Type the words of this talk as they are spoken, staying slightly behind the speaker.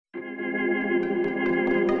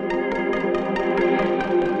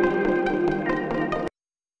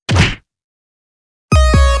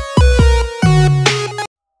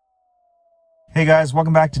Hey guys,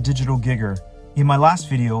 welcome back to Digital Gigger. In my last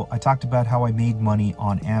video, I talked about how I made money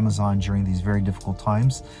on Amazon during these very difficult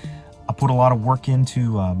times. I put a lot of work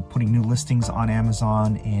into putting new listings on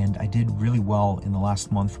Amazon, and I did really well in the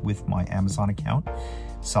last month with my Amazon account,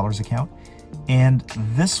 seller's account. And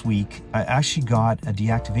this week, I actually got a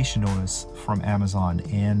deactivation notice from Amazon,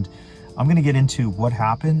 and I'm going to get into what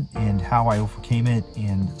happened and how I overcame it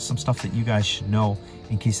and some stuff that you guys should know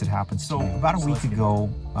in case it happens to you. About a week ago,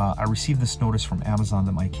 I received this notice from Amazon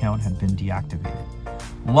that my account had been deactivated.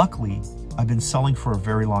 Luckily, I've been selling for a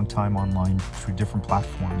very long time online through different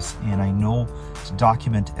platforms, and I know to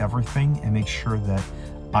document everything and make sure that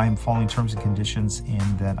I am following terms and conditions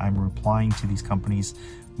and that I'm replying to these companies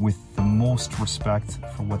with the most respect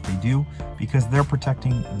for what they do, because they're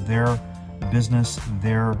protecting their business,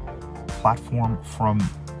 their platform from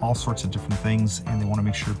all sorts of different things, and they want to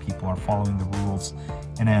make sure people are following the rules,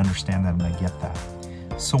 and I understand that and I get that.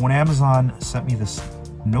 So when Amazon sent me this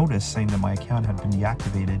notice saying that my account had been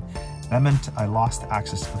deactivated, that meant I lost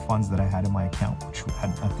access to the funds that I had in my account, which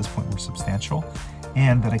at this point were substantial,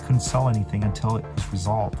 and that I couldn't sell anything until it was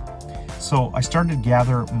resolved. So I started to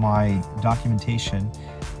gather my documentation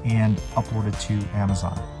and upload it to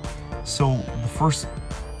Amazon. So the first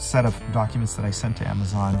set of documents that I sent to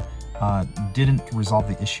Amazon didn't resolve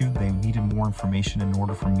the issue. They needed more information in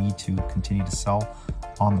order for me to continue to sell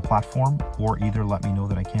on the platform, or either let me know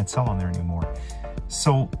that I can't sell on there anymore.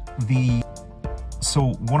 So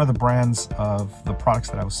one of the brands of the products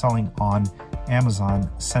that I was selling on Amazon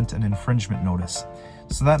sent an infringement notice.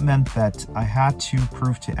 So that meant that I had to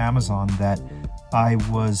prove to Amazon that I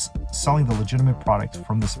was selling the legitimate product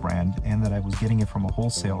from this brand and that I was getting it from a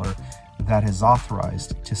wholesaler that is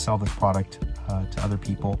authorized to sell this product to other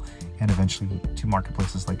people and eventually to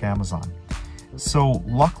marketplaces like Amazon. So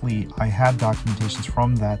luckily, I had documentations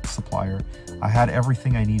from that supplier. I had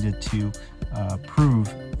everything I needed to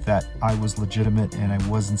prove that I was legitimate and I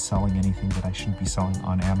wasn't selling anything that I shouldn't be selling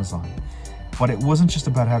on Amazon. But it wasn't just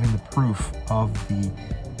about having the proof of the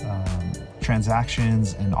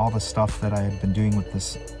transactions and all the stuff that I had been doing with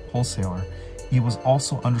this wholesaler. It was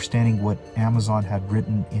also understanding what Amazon had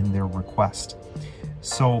written in their request.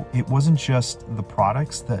 So it wasn't just the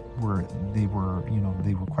products that they were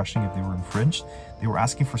questioning if they were infringed. They were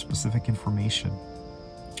asking for specific information.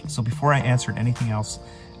 So before I answered anything else,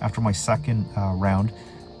 after my second round,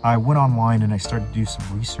 I went online and I started to do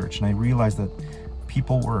some research, and I realized that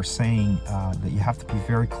people were saying that you have to be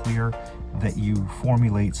very clear, that you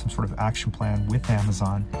formulate some sort of action plan with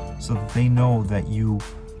Amazon so that they know that you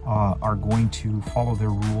are going to follow their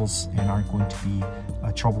rules and aren't going to be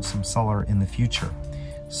a troublesome seller in the future.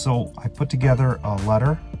 So I put together a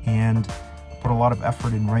letter and put a lot of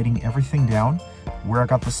effort in writing everything down, where I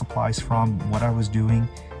got the supplies from, what I was doing,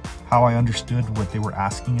 how I understood what they were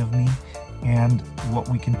asking of me, and what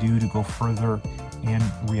we can do to go further and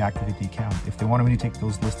reactivate the account. If they wanted me to take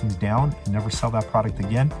those listings down and never sell that product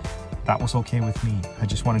again, that was okay with me. I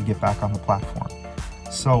just wanted to get back on the platform.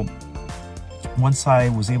 So once I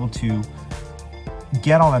was able to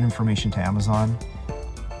get all that information to Amazon,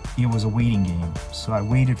 it was a waiting game. So I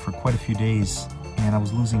waited for quite a few days, and I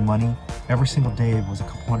was losing money. Every single day it was a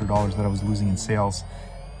couple $100s that I was losing in sales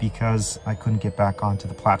because I couldn't get back onto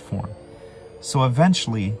the platform. So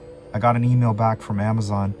eventually I got an email back from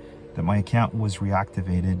Amazon that my account was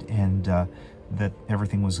reactivated and that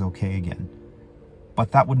everything was okay again.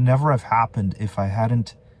 But that would never have happened if I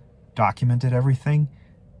hadn't documented everything,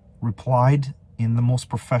 replied in the most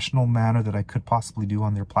professional manner that I could possibly do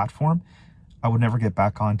on their platform. I would never get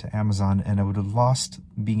back onto Amazon, and I would have lost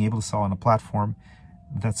being able to sell on a platform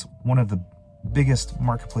that's one of the biggest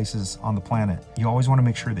marketplaces on the planet. You always want to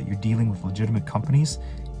make sure that you're dealing with legitimate companies.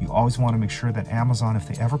 You always want to make sure that Amazon, if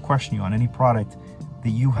they ever question you on any product,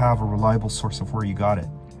 that you have a reliable source of where you got it.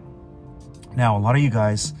 Now, a lot of you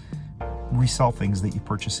guys resell things that you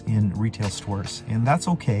purchase in retail stores, and that's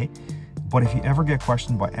okay. But if you ever get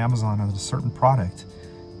questioned by Amazon on a certain product,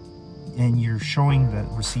 and you're showing the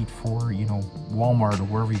receipt for, Walmart or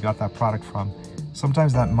wherever you got that product from,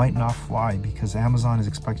 sometimes that might not fly because Amazon is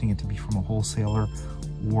expecting it to be from a wholesaler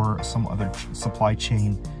or some other supply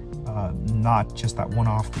chain, not just that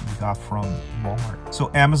one-off that you got from Walmart.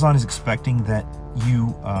 So Amazon is expecting that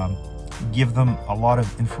you give them a lot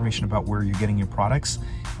of information about where you're getting your products,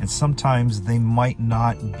 and sometimes they might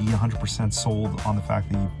not be 100% sold on the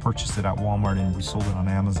fact that you purchased it at Walmart and resold it on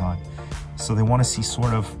Amazon. So they want to see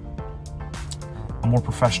sort of a more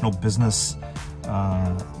professional business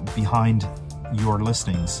behind your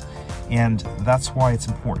listings. And that's why it's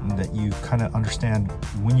important that you kind of understand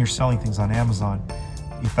when you're selling things on Amazon,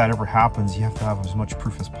 if that ever happens, you have to have as much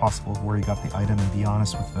proof as possible of where you got the item and be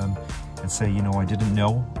honest with them and say, you know, I didn't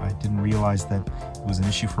know, I didn't realize that it was an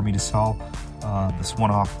issue for me to sell this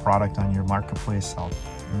one-off product on your marketplace. I'll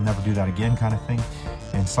never do that again, kind of thing.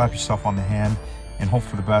 And slap yourself on the hand and hope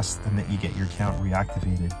for the best and that you get your account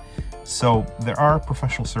reactivated. So there are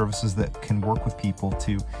professional services that can work with people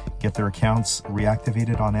to get their accounts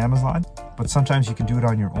reactivated on Amazon, but sometimes you can do it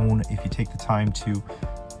on your own if you take the time to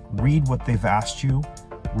read what they've asked you,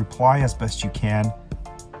 reply as best you can,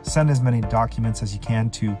 send as many documents as you can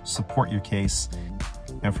to support your case.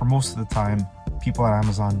 And for most of the time, people at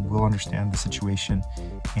Amazon will understand the situation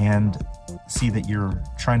and see that you're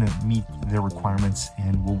trying to meet their requirements,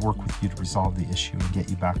 and will work with you to resolve the issue and get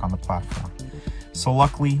you back on the platform. So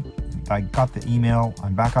luckily, I got the email,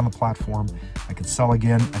 I'm back on the platform, I could sell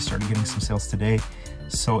again, I started getting some sales today,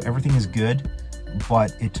 so everything is good.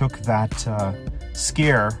 But it took that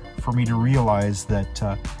scare for me to realize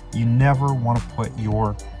that you never want to put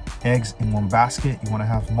your eggs in one basket. You want to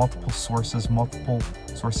have multiple sources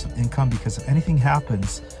of income, because if anything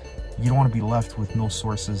happens, you don't want to be left with no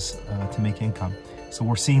sources to make income. So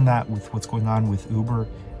we're seeing that with what's going on with Uber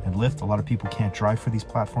and Lyft. A lot of people can't drive for these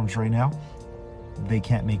platforms right now. They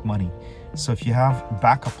can't make money. So if you have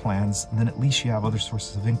backup plans, then at least you have other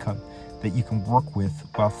sources of income that you can work with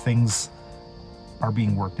while things are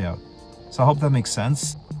being worked out. So I hope that makes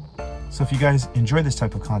sense. So if you guys enjoy this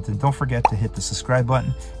type of content, don't forget to hit the subscribe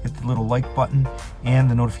button, hit the little like button, and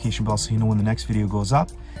the notification bell so you know when the next video goes up.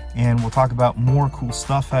 And we'll talk about more cool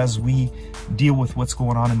stuff as we deal with what's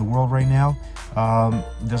going on in the world right now.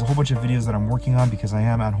 There's a whole bunch of videos that I'm working on because I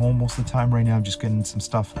am at home most of the time right now. I'm just getting some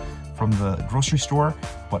stuff from the grocery store.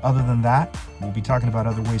 But other than that, we'll be talking about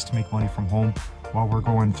other ways to make money from home while we're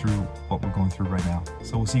going through what we're going through right now.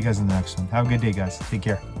 So we'll see you guys in the next one. Have a good day, guys. Take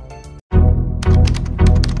care.